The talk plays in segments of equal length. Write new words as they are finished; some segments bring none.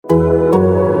Welcome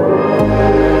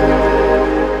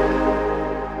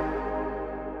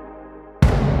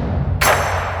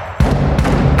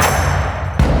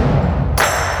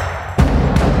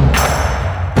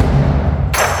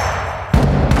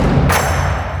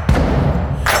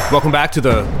back to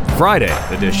the Friday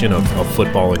edition of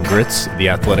Football and Grits, the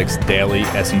Athletics Daily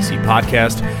SEC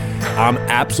podcast. I'm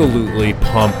absolutely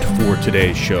pumped for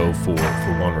today's show for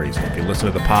one reason. If you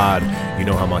listen to the pod, you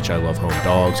know how much I love home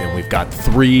dogs, and we've got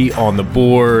 3 on the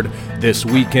board this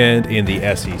weekend in the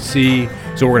SEC.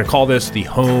 So we're going to call this the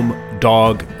Home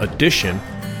Dog Edition,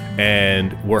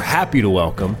 and we're happy to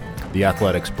welcome the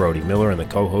Athletics' Brody Miller and the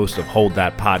co-host of Hold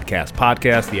That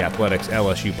Podcast, the Athletics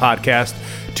LSU podcast,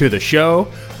 to the show.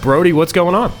 Brody, what's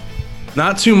going on?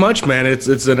 Not too much, man.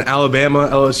 It's an Alabama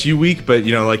LSU week, but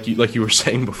like you were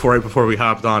saying before we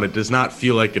hopped on, it does not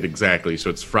feel like it exactly. So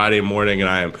it's Friday morning, and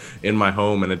I am in my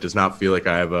home, and it does not feel like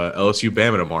I have a LSU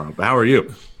Bama tomorrow. But how are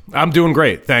you? I'm doing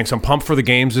great, thanks. I'm pumped for the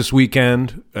games this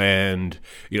weekend, and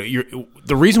the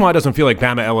reason why it doesn't feel like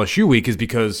Bama LSU week is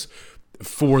because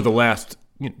for the last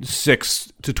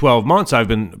 6 to 12 months, I've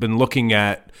been looking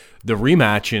at the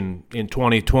rematch in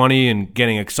 2020 and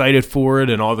getting excited for it,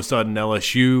 and all of a sudden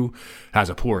LSU has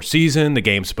a poor season. The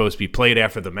game's supposed to be played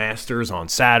after the Masters on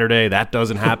Saturday. That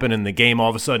doesn't happen, and the game all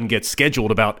of a sudden gets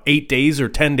scheduled about 8 days or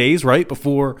 10 days right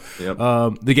before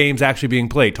the game's actually being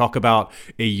played. Talk about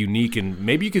a unique, and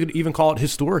maybe you could even call it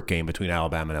historic game between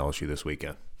Alabama and LSU this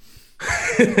weekend.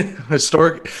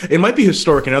 Historic. It might be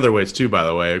historic in other ways too, by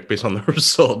the way, based on the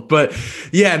result. But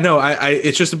yeah, no,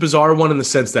 it's just a bizarre one in the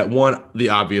sense that, one, the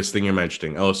obvious thing you're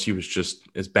mentioning, LSU is just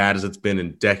as bad as it's been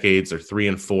in decades. They're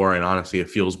 3-4, and honestly, it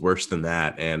feels worse than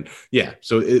that. And yeah,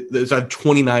 so it's a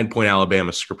 29-point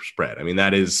Alabama spread. I mean,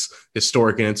 that is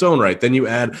historic in its own right. Then you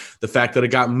add the fact that it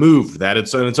got moved. That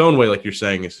it's in its own way, like you're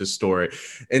saying, is historic.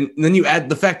 And then you add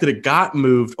the fact that it got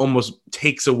moved almost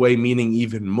takes away meaning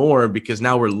even more, because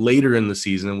now we're later in the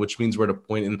season, which means we're at a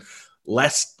point in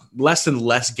less and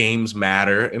less games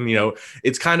matter. And,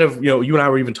 it's kind of, you and I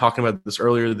were even talking about this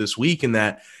earlier this week, in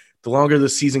that the longer the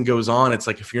season goes on, it's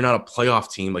like, if you're not a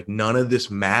playoff team, like, none of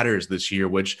this matters this year,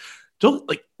 which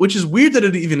is weird that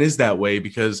it even is that way,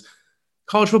 because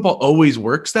college football always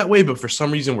works that way, but for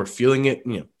some reason we're feeling it,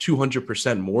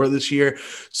 200% more this year.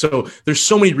 So there's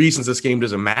so many reasons this game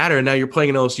doesn't matter. And now you're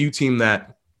playing an LSU team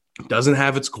that doesn't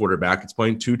have its quarterback. It's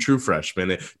playing 2 true freshmen.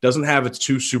 It doesn't have its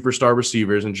 2 superstar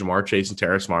receivers in Jamar Chase and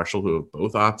Terrace Marshall, who have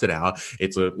both opted out.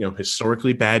 It's a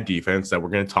historically bad defense that we're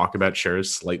going to talk about. Sure,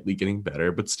 is slightly getting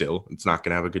better, but still, it's not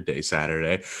going to have a good day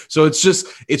Saturday. So it's just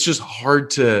hard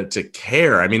to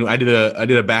care. I mean, I did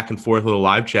a back and forth little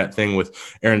live chat thing with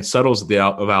Aaron Suttles of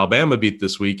Alabama Beat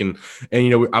this week, and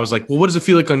I was like, well, what does it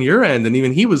feel like on your end? And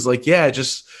even he was like, yeah, it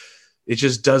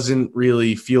just doesn't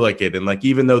really feel like it. And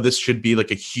even though this should be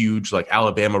a huge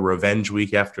Alabama revenge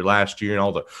week after last year and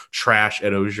all the trash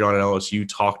Ed Ogeron and LSU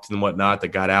talked and whatnot that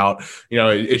got out,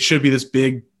 it should be this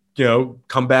big,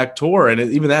 comeback tour. And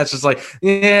even that's just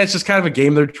it's just kind of a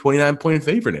game they're 29-point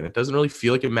favorite in. It doesn't really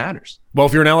feel like it matters. Well,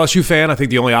 if you're an LSU fan, I think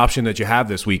the only option that you have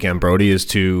this weekend, Brody, is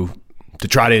to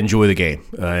try to enjoy the game,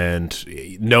 and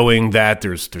knowing that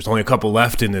there's only a couple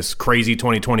left in this crazy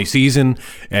 2020 season.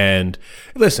 And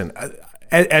listen,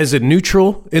 as a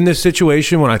neutral in this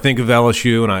situation, when I think of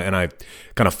LSU and I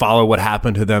kind of follow what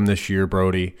happened to them this year,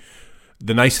 Brody,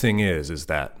 the nice thing is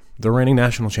that they're reigning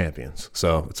national champions.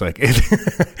 So it's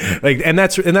and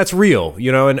that's real,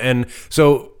 and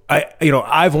so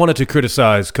I've wanted to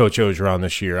criticize Coach Ogeron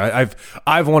this year.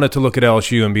 I've wanted to look at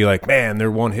LSU and be like, man,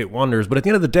 they're one-hit wonders. But at the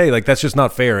end of the day, that's just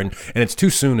not fair, and it's too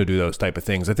soon to do those type of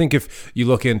things. I think if you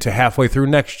look into halfway through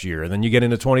next year, and then you get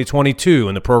into 2022,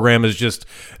 and the program is just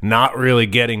not really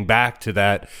getting back to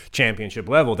that championship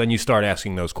level, then you start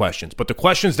asking those questions. But the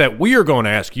questions that we are going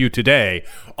to ask you today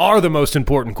are the most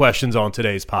important questions on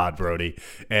today's pod, Brody.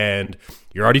 And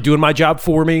you're already doing my job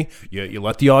for me. You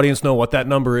let the audience know what that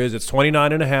number is. It's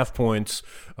 29.5 points.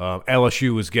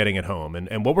 LSU is getting it home.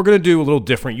 And what we're going to do a little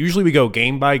different. Usually we go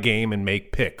game by game and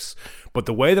make picks. But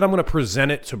the way that I'm going to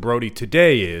present it to Brody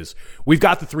today is we've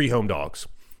got the 3 home dogs.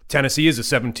 Tennessee is a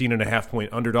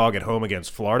 17.5-point underdog at home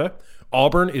against Florida.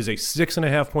 Auburn is a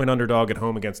 6.5-point underdog at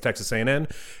home against Texas A&M.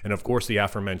 And, of course, the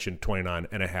aforementioned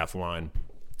 29.5 line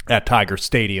at Tiger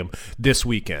Stadium this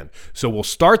weekend. So we'll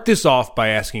start this off by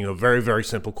asking a very, very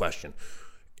simple question.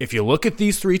 If you look at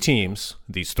these 3 teams,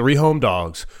 these 3 home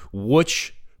dogs,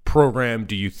 which program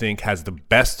do you think has the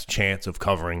best chance of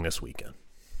covering this weekend?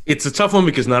 It's a tough one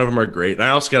because none of them are great. And I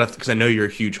also got to, because I know you're a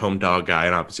huge home dog guy,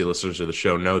 and obviously listeners of the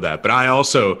show know that. But I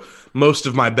also, most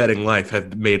of my betting life,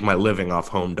 have made my living off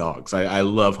home dogs. I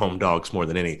love home dogs more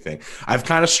than anything. I've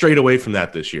kind of strayed away from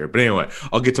that this year. But anyway,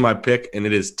 I'll get to my pick, and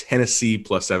it is Tennessee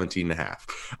plus 17.5.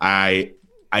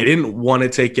 I didn't want to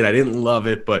take it. I didn't love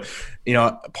it, but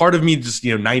part of me just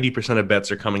 90% of bets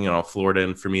are coming in on Florida,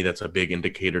 and for me, that's a big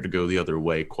indicator to go the other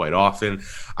way quite often.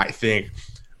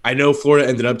 I know Florida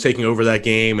ended up taking over that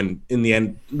game and in the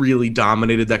end really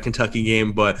dominated that Kentucky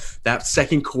game, but that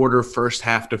second quarter, first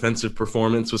half defensive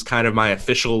performance was kind of my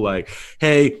official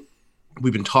hey,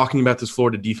 we've been talking about this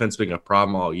Florida defense being a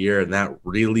problem all year, and that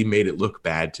really made it look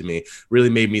bad to me. Really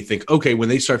made me think, okay, when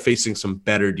they start facing some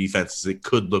better defenses, it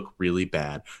could look really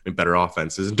bad and better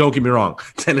offenses. And don't get me wrong,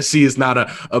 Tennessee is not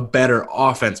a better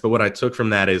offense, but what I took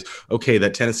from that is, okay,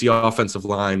 that Tennessee offensive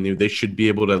line, they should be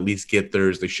able to at least get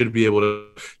theirs. They should be able to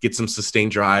get some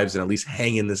sustained drives and at least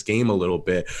hang in this game a little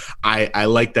bit. I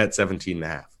like that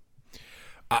 17.5.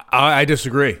 I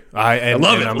disagree. I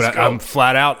love it. I'm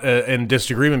flat out in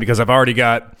disagreement because I've already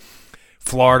got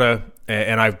Florida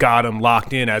and I've got them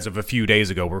locked in as of a few days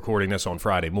ago. We're recording this on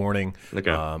Friday morning.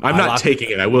 Okay. I'm not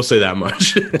taking it. I will say that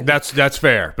much. That's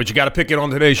fair, but you got to pick it on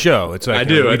today's show. It's like, I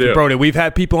do. Brody, we've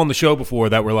had people on the show before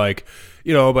that were like,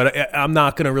 but I'm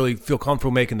not going to really feel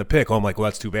comfortable making the pick. I'm like, well,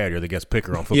 that's too bad. You're the guest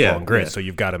picker on Football and Grit, so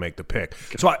you've got to make the pick.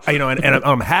 So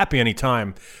I'm happy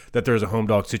anytime that there's a home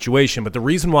dog situation. But the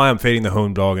reason why I'm fading the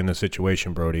home dog in this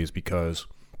situation, Brody, is because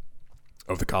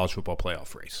of the college football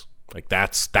playoff race. Like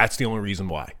that's the only reason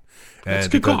why.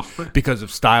 And because of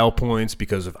style points,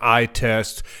 because of eye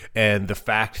test, and the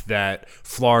fact that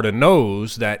Florida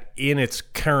knows that in its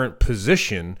current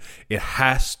position, it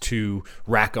has to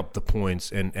rack up the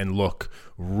points and look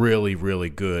really, really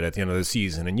good at the end of the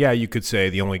season. And yeah, you could say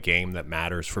the only game that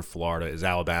matters for Florida is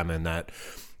Alabama in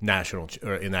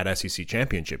that SEC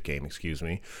championship game,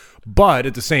 But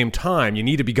at the same time, you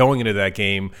need to be going into that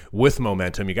game with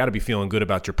momentum. You got to be feeling good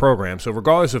about your program. So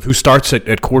regardless of who starts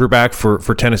at quarterback for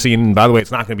Tennessee, and by the way,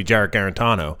 it's not going to be Jarrett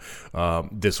Garantano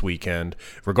this weekend.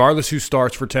 Regardless who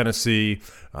starts for Tennessee,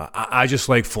 I just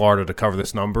like Florida to cover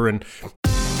this number. And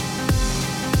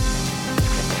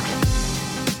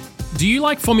do you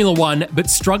like Formula One but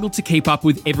struggle to keep up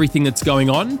with everything that's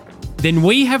going on? Then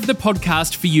we have the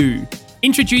podcast for you.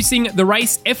 Introducing the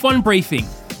Race F1 Briefing,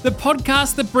 the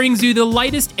podcast that brings you the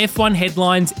latest F1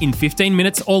 headlines in 15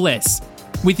 minutes or less.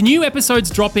 With new episodes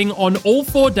dropping on all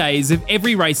 4 days of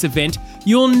every race event,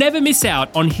 you'll never miss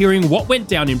out on hearing what went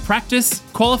down in practice,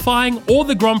 qualifying, or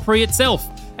the Grand Prix itself.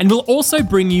 And we'll also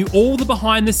bring you all the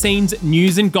behind-the-scenes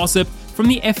news and gossip from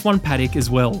the F1 paddock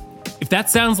as well. If that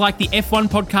sounds like the F1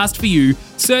 podcast for you,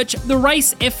 search the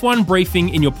Race F1 Briefing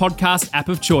in your podcast app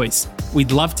of choice.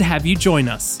 We'd love to have you join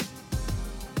us.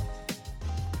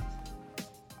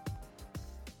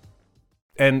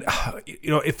 And,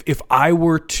 if I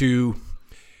were to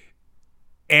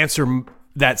answer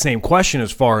that same question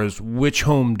as far as which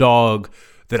home dog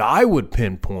that I would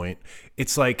pinpoint,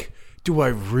 it's like, do I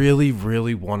really,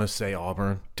 really want to say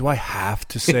Auburn? Do I have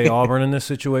to say Auburn in this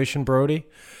situation, Brody?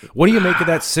 What do you make of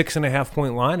that 6.5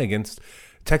 point line against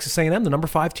Texas A&M, the number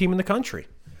 5 team in the country?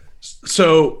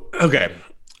 So, okay.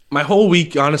 My whole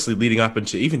week, honestly, leading up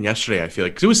into even yesterday, I feel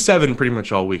like, because it was 7 pretty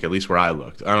much all week, at least where I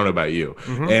looked. I don't know about you.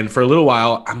 Mm-hmm. And for a little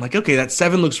while, I'm like, okay, that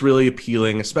 7 looks really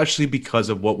appealing, especially because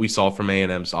of what we saw from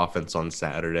A&M's offense on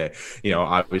Saturday.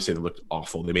 Obviously, they looked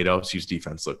awful. They made LSU's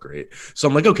defense look great. So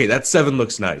I'm like, okay, that 7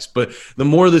 looks nice. But the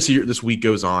more this week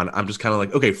goes on, I'm just kind of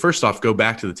like, okay, first off, go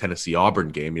back to the Tennessee-Auburn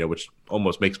game, which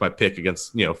almost makes my pick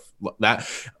against, that.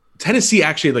 Tennessee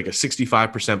actually had like a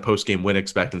 65% post-game win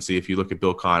expectancy if you look at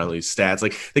Bill Connolly's stats.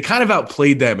 Like, they kind of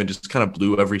outplayed them and just kind of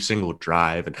blew every single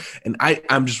drive. And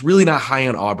I'm just really not high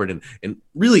on Auburn in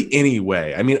really any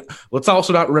way. I mean, let's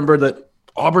also not remember that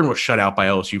Auburn was shut out by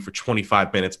LSU for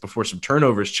 25 minutes before some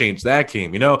turnovers changed that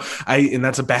game, and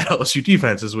that's a bad LSU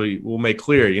defense, as we will make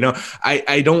clear.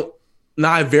 I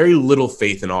have very little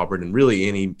faith in Auburn in really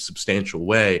any substantial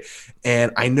way.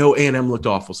 And I know A&M looked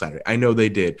awful Saturday. I know they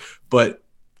did, but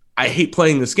I hate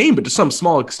playing this game, but to some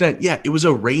small extent, yeah, it was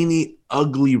a rainy,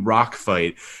 ugly rock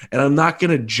fight. And I'm not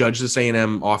going to judge this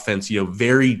A&M offense,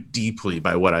 very deeply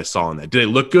by what I saw in that. Did it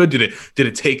look good? Did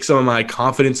it take some of my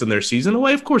confidence in their season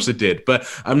away? Of course it did, but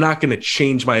I'm not going to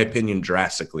change my opinion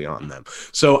drastically on them.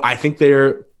 So I think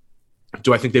do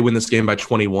I think they win this game by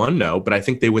 21? No, but I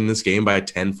think they win this game by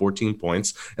 10, 14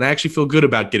 points. And I actually feel good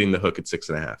about getting the hook at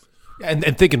 6.5.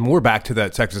 And thinking more back to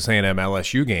that Texas A&M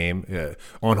LSU game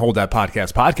on Hold That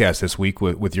Podcast this week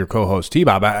with your co-host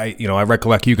T-Bob, I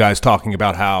recollect you guys talking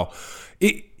about how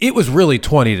it was really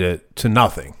 20 to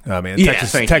nothing. I mean,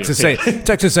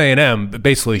 Texas A&M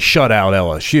basically shut out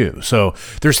LSU. So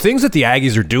there's things that the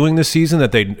Aggies are doing this season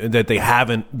that they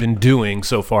haven't been doing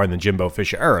so far in the Jimbo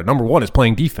Fisher era. Number one is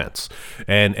playing defense,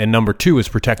 and number two is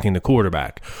protecting the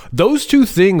quarterback. Those two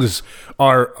things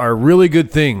are really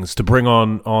good things to bring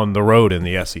on the road in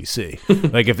the SEC.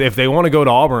 Like if they want to go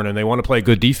to Auburn and they want to play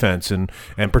good defense and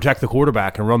protect the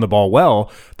quarterback and run the ball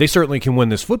well, they certainly can win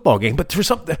this football game. But for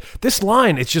this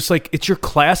line, it's just like it's your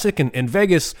classic, and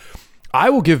Vegas, I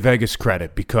will give Vegas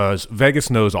credit because Vegas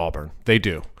knows Auburn. They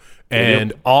do.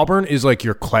 And Auburn is like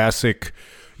your classic,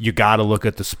 you got to look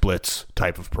at the splits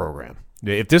type of program.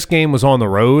 If this game was on the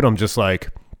road, I'm just like,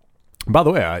 by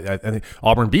the way, I think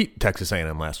Auburn beat Texas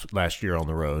A&M last year on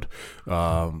the road.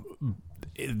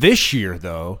 This year,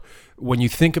 though, when you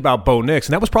think about Bo Nix,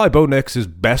 and that was probably Bo Nix's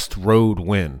best road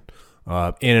win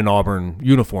in an Auburn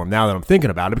uniform, now that I'm thinking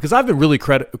about it, because I've been really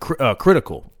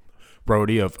critical,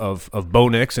 Brody, of Bo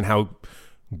Nix and how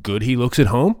good he looks at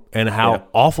home and how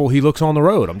awful he looks on the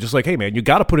road. I'm just like, hey, man, you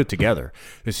got to put it together.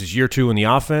 This is year 2 in the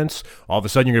offense. All of a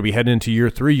sudden, you're going to be heading into year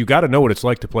 3. You got to know what it's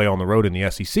like to play on the road in the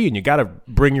SEC, and you got to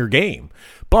bring your game.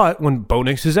 But when Bo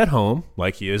Nix is at home,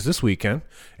 like he is this weekend,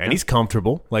 and he's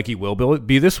comfortable, like he will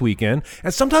be this weekend,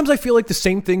 and sometimes I feel like the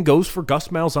same thing goes for Gus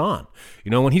Malzahn.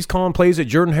 You know, when he's calling plays at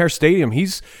Jordan-Hare Stadium,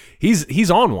 he's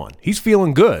on one. He's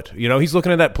feeling good. You know, he's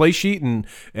looking at that play sheet and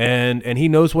he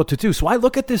knows what to do. So I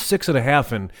look at this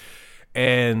 6.5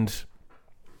 and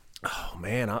oh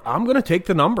man, I'm going to take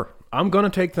the number.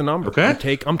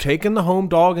 Okay. I'm taking the home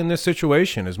dog in this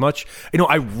situation. As much, you know,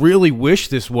 I really wish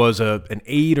this was an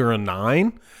 8 or a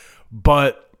 9,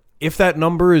 but if that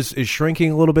number is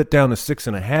shrinking a little bit down to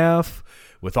 6.5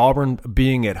 with Auburn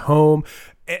being at home,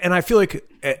 and I feel like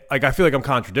I'm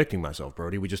contradicting myself,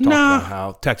 Brody. We just talked about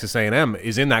how Texas A&M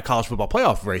is in that college football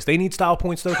playoff race. They need style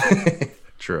points though too.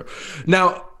 True.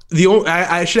 Now,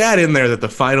 I should add in there that the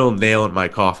final nail in my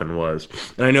coffin was,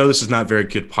 and I know this is not very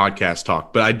good podcast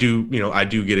talk, but I do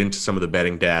get into some of the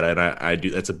betting data, and I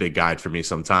do. That's a big guide for me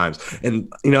sometimes. And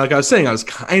like I was saying, I was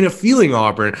kind of feeling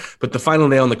Auburn, but the final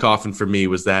nail in the coffin for me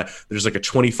was that there's like a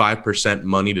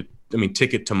 25%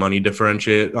 ticket to money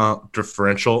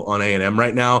differential on A&M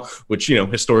right now, which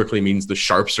historically means the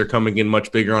sharps are coming in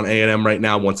much bigger on A&M right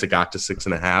now once it got to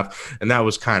 6.5, and that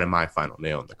was kind of my final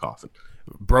nail in the coffin.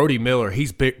 Brody Miller,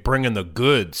 he's bringing the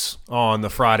goods on the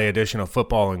Friday edition of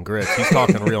Football and Grits. He's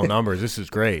talking real numbers. This is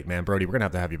great, man. Brody, we're going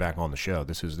to have you back on the show.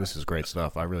 This is great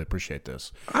stuff. I really appreciate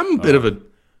this. I'm a bit of a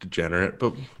degenerate,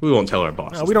 but we won't tell our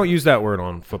bosses. No, we don't use that word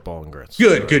on Football and Grits.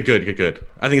 Good.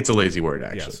 I think it's a lazy word,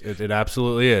 actually. Yes, it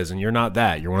absolutely is, and you're not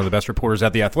that. You're one of the best reporters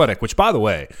at The Athletic, which, by the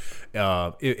way,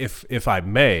 if I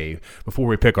may, before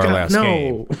we pick our last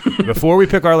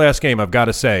game, I've got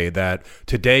to say that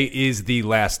today is the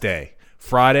last day.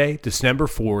 Friday, December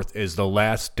 4th is the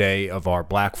last day of our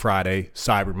Black Friday,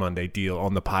 Cyber Monday deal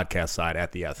on the podcast side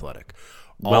at The Athletic.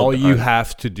 All you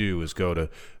have to do is go to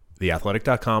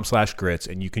theathletic.com/grits,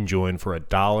 and you can join for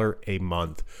 $1 a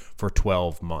month for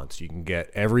 12 months. You can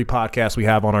get every podcast we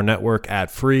have on our network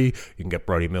ad-free. You can get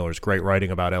Brody Miller's great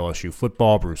writing about LSU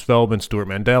football, Bruce Feldman, Stuart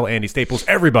Mandel, Andy Staples,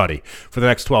 everybody for the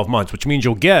next 12 months, which means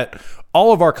you'll get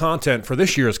all of our content for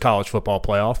this year's college football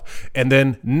playoff. And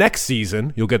then next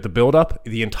season, you'll get the build-up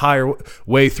the entire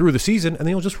way through the season, and then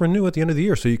you'll just renew at the end of the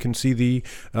year so you can see the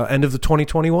end of the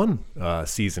 2021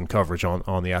 season coverage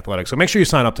on The Athletic. So make sure you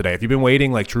sign up today. If you've been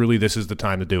waiting, truly this is the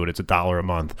time to do it. It's $1 a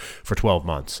month for 12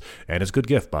 months. And it's a good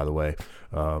gift, by the way.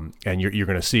 And you're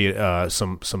going to see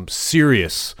some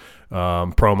serious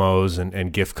promos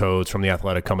and gift codes from The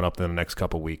Athletic coming up in the next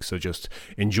couple weeks. So just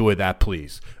enjoy that,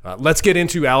 please. Let's get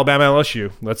into Alabama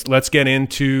LSU. Let's get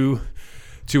into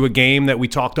a game that we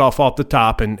talked off the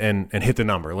top and hit the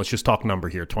number. Let's just talk number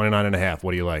here, 29.5.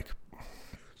 What do you like?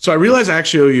 So I realized I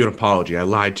actually owe you an apology. I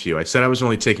lied to you. I said I was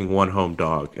only taking one home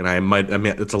dog, and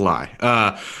it's a lie.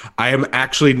 I am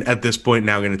actually at this point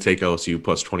now going to take LSU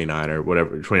plus 29 or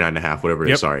whatever, 29.5, whatever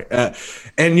it is. Sorry.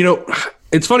 And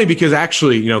it's funny because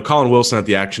actually, Colin Wilson at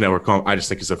the Action Network, I just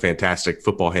think is a fantastic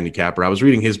football handicapper. I was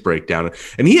reading his breakdown,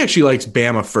 and he actually likes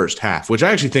Bama first half, which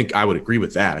I actually think I would agree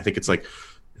with that. I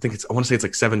want to say it's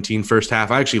like 17 first half.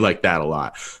 I actually like that a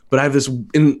lot. But I have this,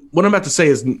 and what I'm about to say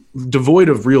is devoid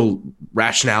of real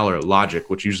rationale or logic,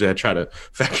 which usually I try to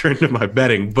factor into my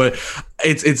betting. But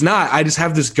it's not. I just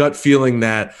have this gut feeling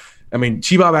that,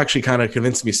 T-Bob actually kind of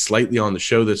convinced me slightly on the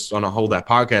show on a Hold That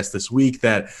podcast this week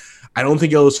that I don't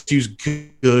think LSU's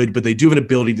good, but they do have an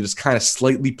ability to just kind of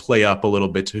slightly play up a little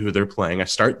bit to who they're playing. I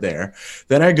start there.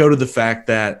 Then I go to the fact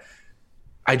that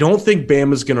I don't think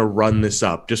Bama's going to run this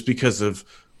up just because of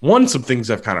one, some things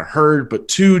I've kind of heard, but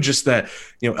two, just that,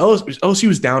 LSU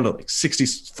was down to like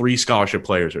 63 scholarship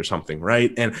players or something,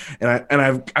 right? And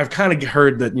I've kind of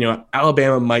heard that,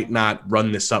 Alabama might not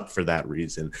run this up for that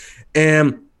reason.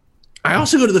 And I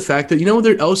also go to the fact that,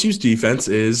 their LSU's defense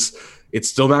it's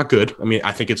still not good. I mean,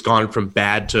 I think it's gone from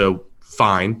bad to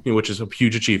fine, which is a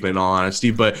huge achievement in all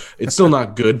honesty, but it's still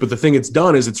not good. But the thing it's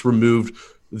done is it's removed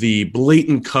the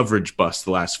blatant coverage bust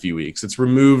the last few weeks. It's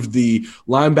removed the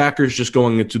linebackers just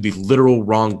going into the literal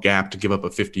wrong gap to give up a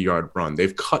 50-yard run.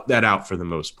 They've cut that out for the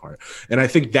most part. And I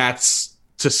think that's,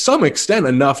 to some extent,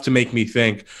 enough to make me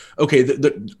think, okay,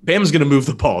 Bama's going to move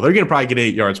the ball. They're going to probably get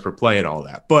 8 yards per play and all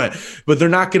that. But they're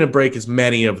not going to break as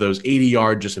many of those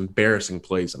 80-yard just embarrassing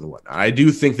plays and whatnot. I do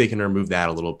think they can remove that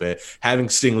a little bit. Having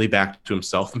Stingley back to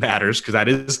himself matters because that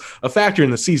is a factor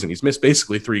in the season. He's missed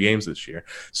basically 3 games this year.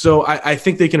 So I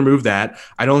think they can remove that.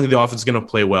 I don't think the offense is going to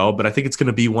play well, but I think it's going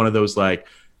to be one of those like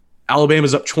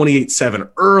Alabama's up 28-7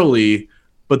 early,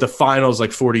 but the final's like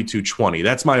 42-20.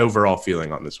 That's my overall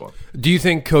feeling on this one. Do you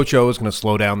think Coach O is going to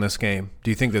slow down this game?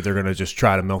 Do you think that they're going to just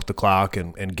try to milk the clock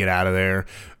and get out of there?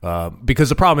 Because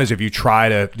the problem is if you try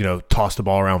to toss the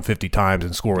ball around 50 times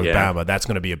and score with Bama, that's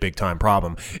going to be a big time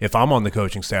problem. If I'm on the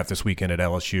coaching staff this weekend at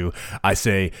LSU, I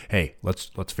say, hey, let's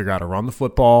figure out how to run the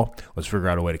football. Let's figure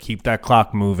out a way to keep that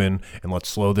clock moving, and let's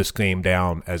slow this game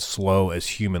down as slow as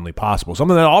humanly possible.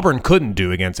 Something that Auburn couldn't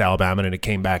do against Alabama, and it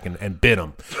came back and bit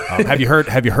them. Have you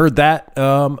heard that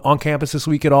on campus this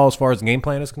week at all as far as the game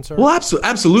plan is concerned? Well,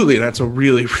 absolutely, and that's a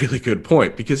really, really good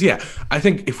point because, I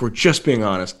think if we're just being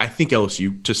honest, I think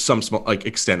LSU, to some small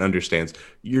extent, understands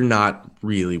you're not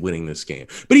really winning this game.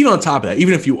 But even on top of that,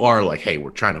 even if you are like, hey,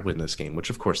 we're trying to win this game, which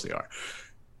of course they are,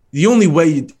 the only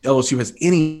way LSU has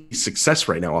any success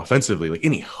right now offensively, like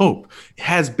any hope,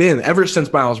 has been ever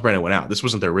since Miles Brennan went out. This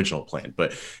wasn't their original plan,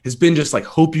 but has been just like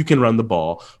hope you can run the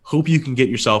ball, hope you can get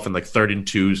yourself in like 3rd and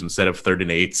 2s instead of 3rd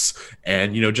and 8s,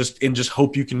 and just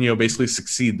hope you can basically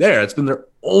succeed there. It's been their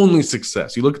only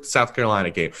success. You look at the South Carolina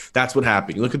game, that's what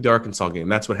happened. You look at the Arkansas game,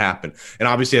 that's what happened. And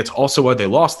obviously that's also why they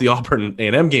lost the Auburn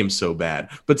A&M game so bad.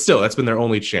 But still, that's been their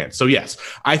only chance. So yes,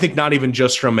 I think not even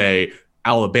just from a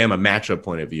Alabama matchup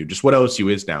point of view, just what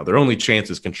LSU is now. Their only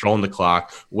chance is controlling the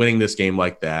clock, winning this game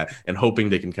like that, and hoping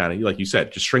they can kind of, like you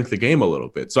said, just shrink the game a little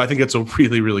bit. So I think that's a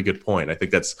really, really good point. I think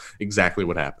that's exactly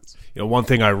what happens. One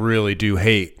thing I really do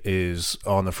hate is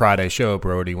on the Friday show,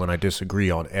 Brody, when I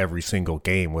disagree on every single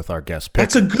game with our guest pick.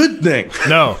 That's a good thing.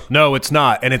 No, it's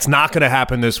not. And it's not going to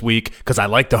happen this week because I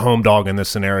like the home dog in this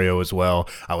scenario as well.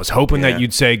 I was hoping that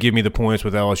you'd say give me the points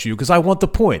with LSU because I want the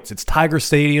points. It's Tiger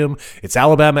Stadium. It's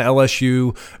Alabama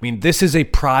LSU. I mean, this is a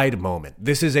pride moment.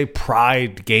 This is a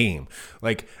pride game.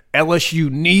 Like, LSU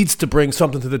needs to bring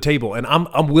something to the table, and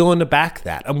I'm willing to back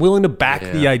that. I'm willing to back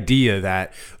the idea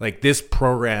that like this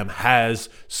program has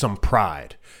some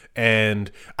pride.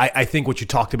 And I think what you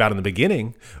talked about in the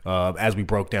beginning, as we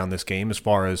broke down this game, as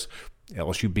far as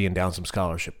LSU being down some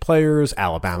scholarship players,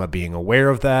 Alabama being aware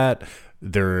of that,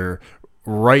 they're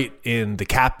right in the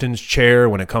captain's chair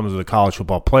when it comes to the college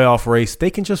football playoff race. They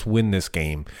can just win this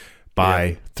game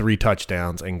by 3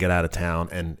 touchdowns and get out of town,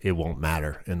 and it won't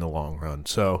matter in the long run.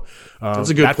 So that's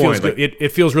a good point.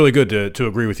 It feels really good to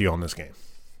agree with you on this game.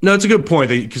 No, it's a good point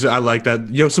because I like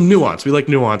that. Some nuance. We like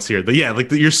nuance here. But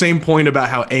your same point about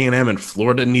how A&M and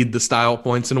Florida need the style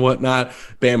points and whatnot,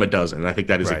 Bama doesn't. And I think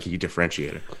that is a key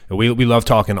differentiator. We love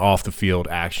talking off the field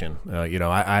action.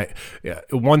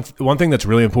 One thing that's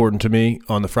really important to me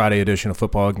on the Friday edition of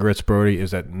Football and Grits, Brody, is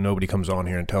that nobody comes on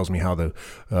here and tells me how the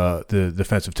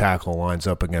defensive tackle lines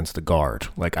up against the guard.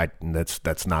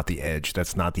 That's not the edge.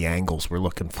 That's not the angles we're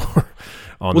looking for.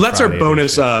 That's Friday our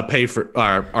bonus pay for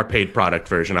our paid product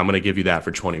version. I'm going to give you that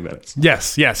for 20 minutes.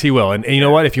 Yes, he will. And you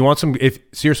know what? If you want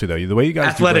seriously though, the way you guys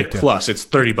Athletic Plus, it's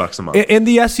 $30 a month. In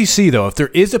the SEC though, if there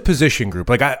is a position group,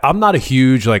 like I'm not a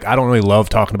huge I don't really love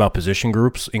talking about position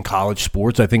groups in college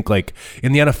sports. I think like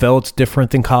in the NFL it's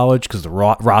different than college because the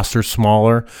roster's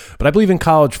smaller. But I believe in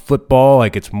college football,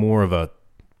 like it's more of a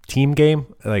team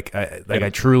game. I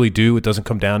truly do. It doesn't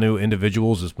come down to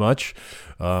individuals as much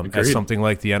as something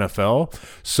like the NFL.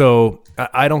 So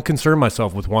I don't concern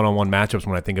myself with one-on-one matchups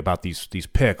when I think about these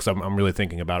picks. I'm really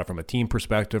thinking about it from a team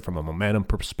perspective, from a momentum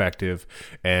perspective.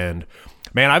 And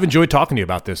man, I've enjoyed talking to you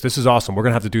about this. This is awesome. We're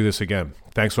going to have to do this again.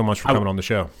 Thanks so much for coming on the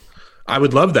show. I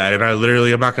would love that. And I'm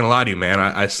not going to lie to you, man.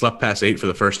 I slept past 8 for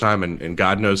the first time and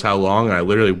God knows how long. And I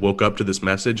literally woke up to this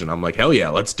message and I'm like, hell yeah,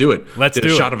 let's do it. Get a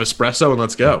shot of espresso and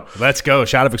let's go. Let's go.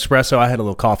 Shot of espresso. I had a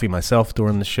little coffee myself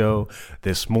during the show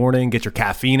this morning. Get your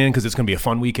caffeine in because it's going to be a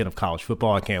fun weekend of college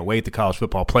football. I can't wait. The college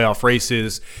football playoff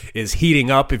races is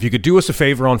heating up. If you could do us a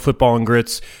favor on Football and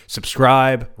Grits,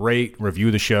 subscribe, rate,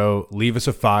 review the show, leave us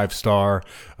a 5-star.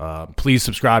 Please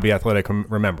subscribe to The Athletic.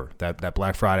 Remember that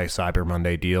Black Friday, Cyber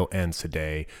Monday deal ends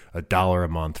today. $1 a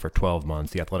month for 12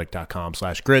 months.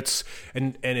 theathletic.com/grits.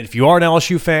 And if you are an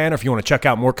LSU fan, or if you want to check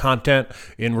out more content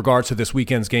in regards to this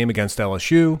weekend's game against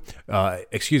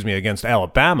against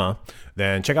Alabama,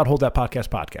 then check out Hold That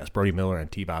Podcast. Brody Miller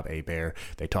and T-Bob Hebert.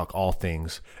 They talk all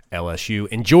things LSU.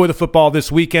 Enjoy the football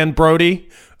this weekend, Brody.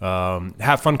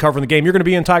 Have fun covering the game. You're going to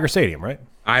be in Tiger Stadium, right?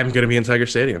 I'm going to be in Tiger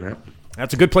Stadium, right?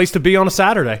 That's a good place to be on a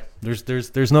Saturday.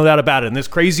 There's no doubt about it. In this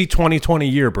crazy 2020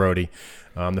 year, Brody,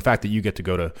 the fact that you get to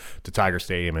go to Tiger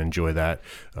Stadium and enjoy that,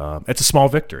 it's a small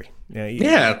victory.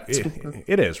 Yeah,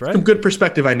 it is, right? Some good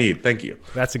perspective I need. Thank you.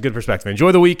 That's a good perspective.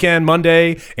 Enjoy the weekend.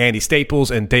 Monday, Andy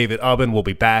Staples and David Ubben will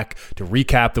be back to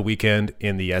recap the weekend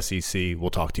in the SEC. We'll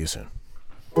talk to you soon.